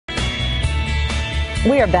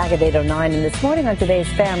We are back at 8:09, and this morning on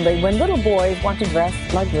Today's Family, when little boys want to dress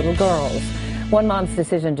like little girls. One mom's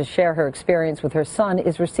decision to share her experience with her son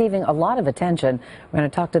is receiving a lot of attention. We're going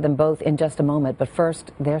to talk to them both in just a moment, but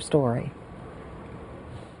first, their story.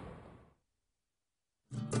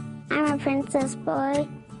 I'm a princess boy,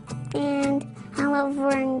 and I love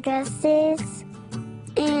wearing dresses,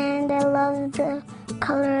 and I love the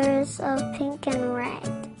colors of pink and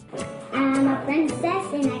red. I'm a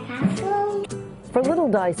princess in a castle. For little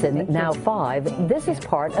Dyson, now 5, this is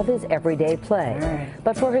part of his everyday play.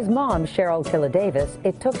 But for his mom, Cheryl Davis,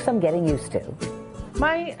 it took some getting used to.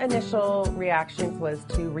 My initial reactions was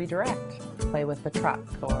to redirect, play with the truck,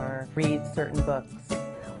 or read certain books.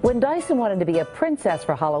 When Dyson wanted to be a princess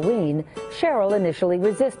for Halloween, Cheryl initially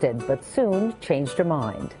resisted, but soon changed her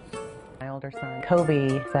mind. My older son,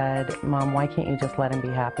 Kobe, said, "Mom, why can't you just let him be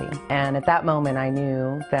happy?" And at that moment, I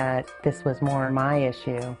knew that this was more my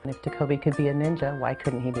issue. And if Kobe could be a ninja, why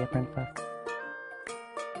couldn't he be a princess?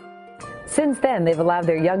 Since then, they've allowed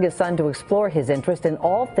their youngest son to explore his interest in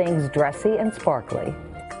all things dressy and sparkly.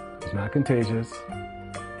 He's not contagious.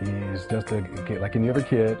 He's just like any other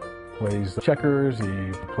kid. Plays checkers,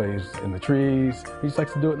 he plays in the trees. He just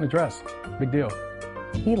likes to do it in a dress. Big deal.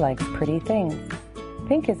 He likes pretty things.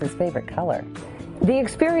 Pink is his favorite color. The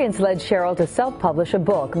experience led Cheryl to self-publish a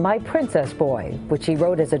book, My Princess Boy, which she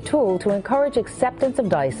wrote as a tool to encourage acceptance of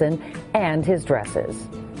Dyson and his dresses.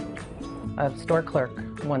 A store clerk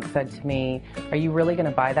once said to me, "Are you really going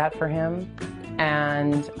to buy that for him?"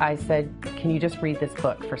 And I said, "Can you just read this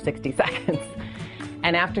book for 60 seconds?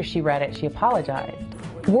 And after she read it, she apologized.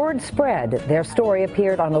 Word spread. Their story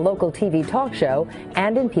appeared on a local TV talk show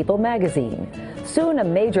and in People magazine. Soon, a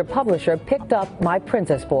major publisher picked up My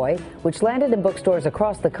Princess Boy, which landed in bookstores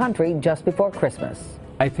across the country just before Christmas.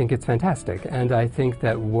 I think it's fantastic, and I think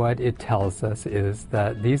that what it tells us is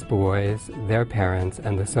that these boys, their parents,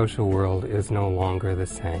 and the social world is no longer the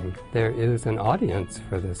same. There is an audience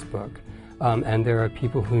for this book, and there are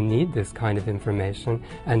people who need this kind of information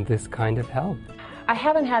and this kind of help. I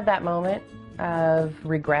haven't had that moment of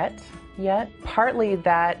regret yet. Partly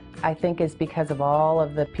that, I think, is because of all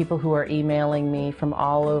of the people who are emailing me from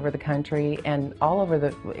all over the country and all over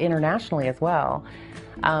the internationally as well,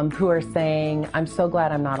 who are saying, "I'm so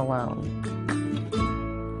glad I'm not alone."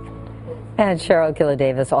 And Cheryl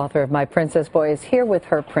Davis, author of My Princess Boy, is here with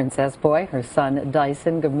her princess boy, her son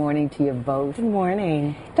Dyson. Good morning to you both. Good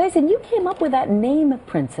morning. Dyson, you came up with that name,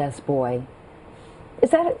 Princess Boy.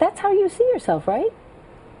 That's how you see yourself, right?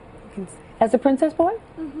 As a princess boy?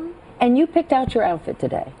 Mm-hmm. And you picked out your outfit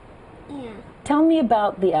today. Yeah. Tell me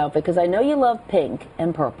about the outfit, because I know you love pink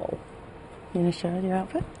and purple. You want to show your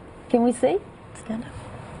outfit? Can we see? Stand up.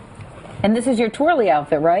 And this is your twirly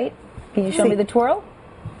outfit, right? Can you show me the twirl?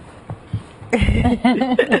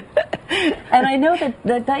 And I know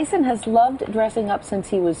that Dyson has loved dressing up since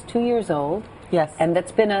he was 2 years old. Yes. And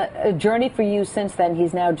that's been a journey for you since then.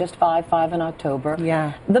 He's now just 5 in October.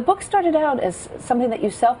 Yeah. The book started out as something that you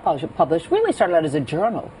self-published, really started out as a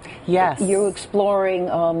journal. Yes. You were exploring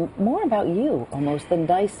more about you, almost, than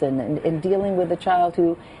Dyson, and dealing with a child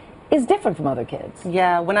who is different from other kids.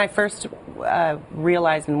 Yeah, when I first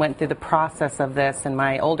realized and went through the process of this, and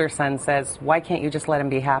my older son says, "Why can't you just let him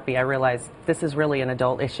be happy?" I realized this is really an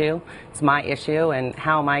adult issue. It's my issue, and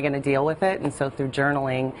how am I going to deal with it? And so through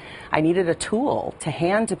journaling, I needed a tool to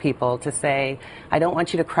hand to people to say, "I don't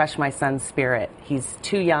want you to crush my son's spirit. He's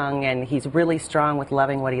too young, and he's really strong with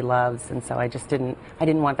loving what he loves." And so I didn't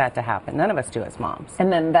want that to happen. None of us do as moms.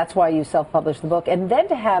 And then that's why you self-published the book. And then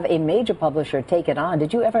to have a major publisher take it on,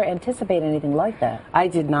 did you ever anticipate anything like that? I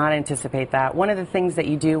did not anticipate that. One of the things that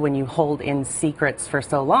you do when you hold in secrets for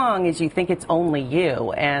so long is you think it's only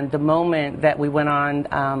you. And the moment that we went on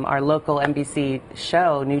our local NBC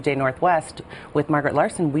show, New Day Northwest, with Margaret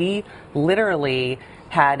Larson, we literally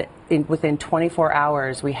had, within 24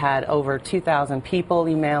 hours, we had over 2,000 people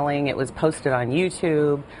emailing. It was posted on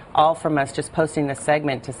YouTube, all from us just posting this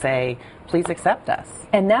segment to say, "Please accept us."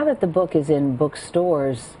 And now that the book is in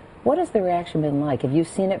bookstores, what has the reaction been like? Have you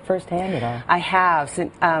seen it firsthand at all? I have.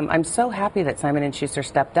 I'm so happy that Simon & Schuster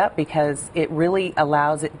stepped up, because it really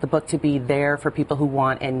allows the book to be there for people who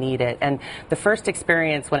want and need it. And the first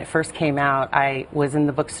experience when it first came out, I was in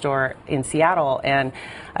the bookstore in Seattle, and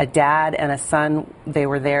a dad and a son, they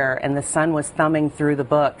were there, and the son was thumbing through the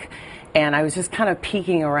book. And I was just kind of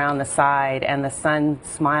peeking around the side, and the son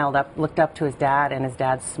smiled up, looked up to his dad, and his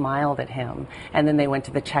dad smiled at him. And then they went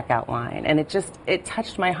to the checkout line. And it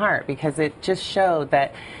touched my heart, because it just showed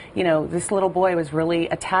that, you know, this little boy was really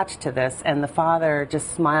attached to this, and the father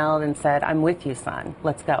just smiled and said, "I'm with you, son.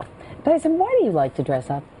 Let's go." Dyson, why do you like to dress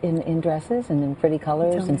up in dresses and in pretty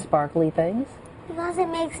colors and sparkly things? Because it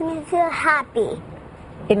makes me feel happy.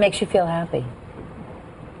 It makes you feel happy.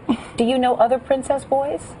 Do you know other princess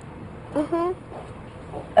boys?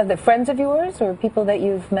 Mm-hmm. Are they friends of yours or people that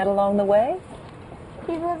you've met along the way?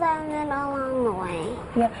 People that I met along the way.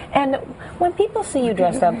 Yeah. And when people see you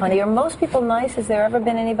dressed up, honey, are most people nice? Has there ever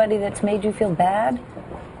been anybody that's made you feel bad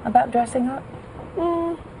about dressing up?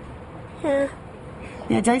 Yeah.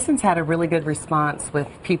 Yeah, Dyson's had a really good response with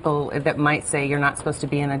people that might say you're not supposed to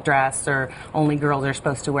be in a dress or only girls are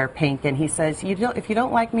supposed to wear pink. And he says, if you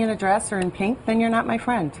don't like me in a dress or in pink, then you're not my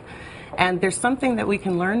friend. And there's something that we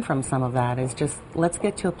can learn from some of that is just let's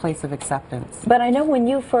get to a place of acceptance. But I know when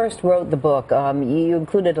you first wrote the book, you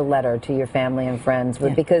included a letter to your family and friends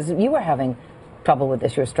because you were having trouble with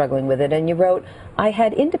this, you were struggling with it, and you wrote, I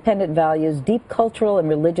had independent values, deep cultural and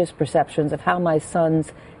religious perceptions of how my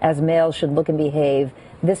sons as males should look and behave.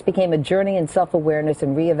 This became a journey in self-awareness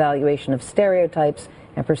and reevaluation of stereotypes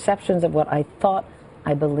and perceptions of what I thought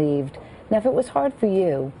I believed. Now, if it was hard for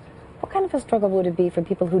you, what kind of a struggle would it be for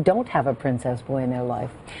people who don't have a princess boy in their life?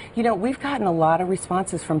 You know, we've gotten a lot of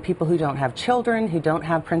responses from people who don't have children, who don't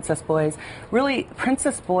have princess boys. Really,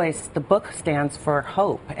 Princess Boys, the book stands for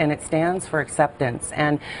hope, and it stands for acceptance.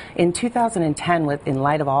 And in 2010, in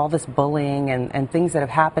light of all this bullying and things that have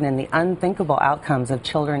happened and the unthinkable outcomes of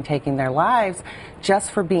children taking their lives just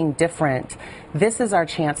for being different, this is our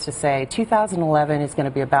chance to say 2011 is going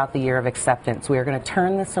to be about the year of acceptance. We are going to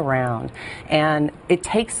turn this around. And it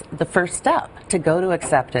takes the first step to go to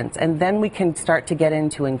acceptance. And then we can start to get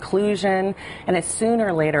into inclusion. And it's sooner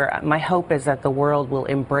or later, my hope is that the world will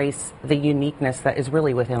embrace the uniqueness that is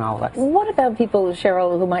really within all of us. What about people,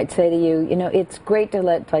 Cheryl, who might say to you, you know, it's great to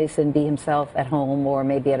let Tyson be himself at home or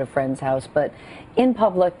maybe at a friend's house, but in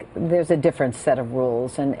public, there's a different set of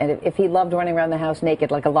rules. And if he loved running around the house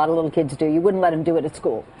naked, like a lot of little kids do, you wouldn't let him do it at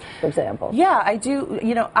school, for example. Yeah, I do.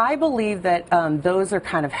 You know, I believe that those are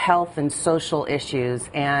kind of health and social issues.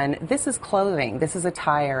 And this is clothing. This is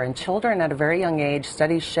attire. And children at a very young age,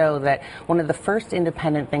 studies show that one of the first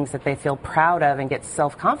independent things that they feel proud of and get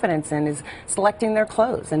self-confidence in is selecting their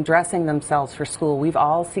clothes and dressing themselves for school. We've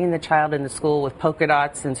all seen the child in the school with polka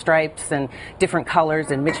dots and stripes and different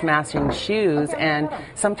colors and mismatching shoes. And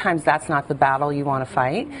sometimes that's not the battle you want to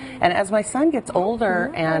fight. And as my son gets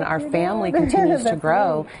older and our family continues to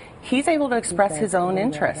grow, he's able to express his own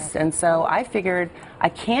interests. And so I figured I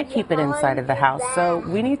can't keep it inside of the house, so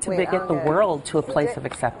we need to get the world to a place of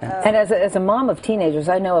acceptance. And as a mom of teenagers,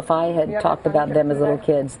 I know if I had talked about them as little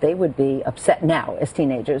kids, they would be upset now as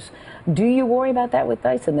teenagers. Do you worry about that with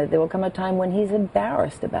Dyson, that there will come a time when he's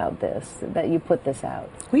embarrassed about this, that you put this out?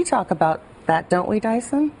 We talk about that, don't we,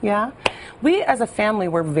 Dyson? Yeah. We, as a family,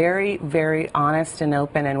 we're very, very honest and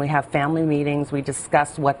open, and we have family meetings. We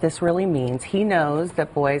discuss what this really means. He knows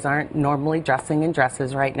that boys aren't normally dressing in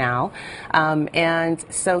dresses right now, and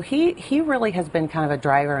so he really has been kind of a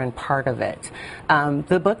driver and part of it.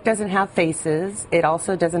 The book doesn't have faces. It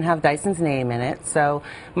also doesn't have Dyson's name in it. So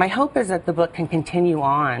my hope is that the book can continue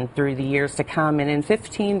on through the years to come, and in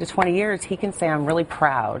 15 to 20 years, he can say, I'm really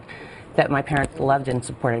proud that my parents loved and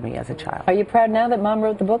supported me as a child. Are you proud now that Mom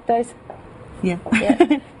wrote the book, Dyson? Yeah.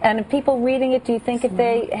 Yeah. And if people reading it, do you think if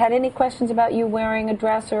they had any questions about you wearing a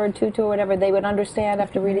dress or a tutu or whatever, they would understand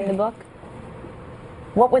after reading the book?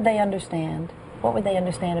 What would they understand? What would they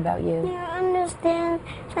understand about you? You understand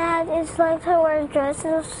that it's like to wear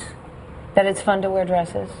dresses. That it's fun to wear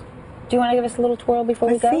dresses. Do you want to give us a little twirl before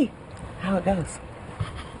we go? Let's see how it goes.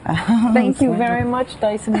 Thank you very much,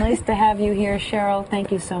 Dyson. Nice to have you here, Cheryl.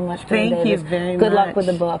 Thank you so much. Thank you very much. Good luck with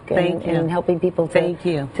the book and helping people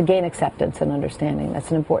to gain acceptance and understanding. That's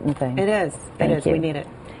an important thing. It is. Thank you. We need it.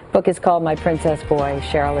 Book is called My Princess Boy,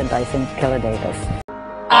 Cheryl and Dyson Killer Davis.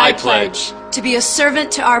 I pledge to be a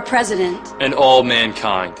servant to our president and all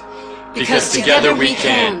mankind, because together we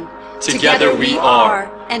can, together we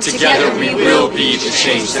are, and together we will be the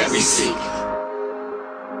change that we seek.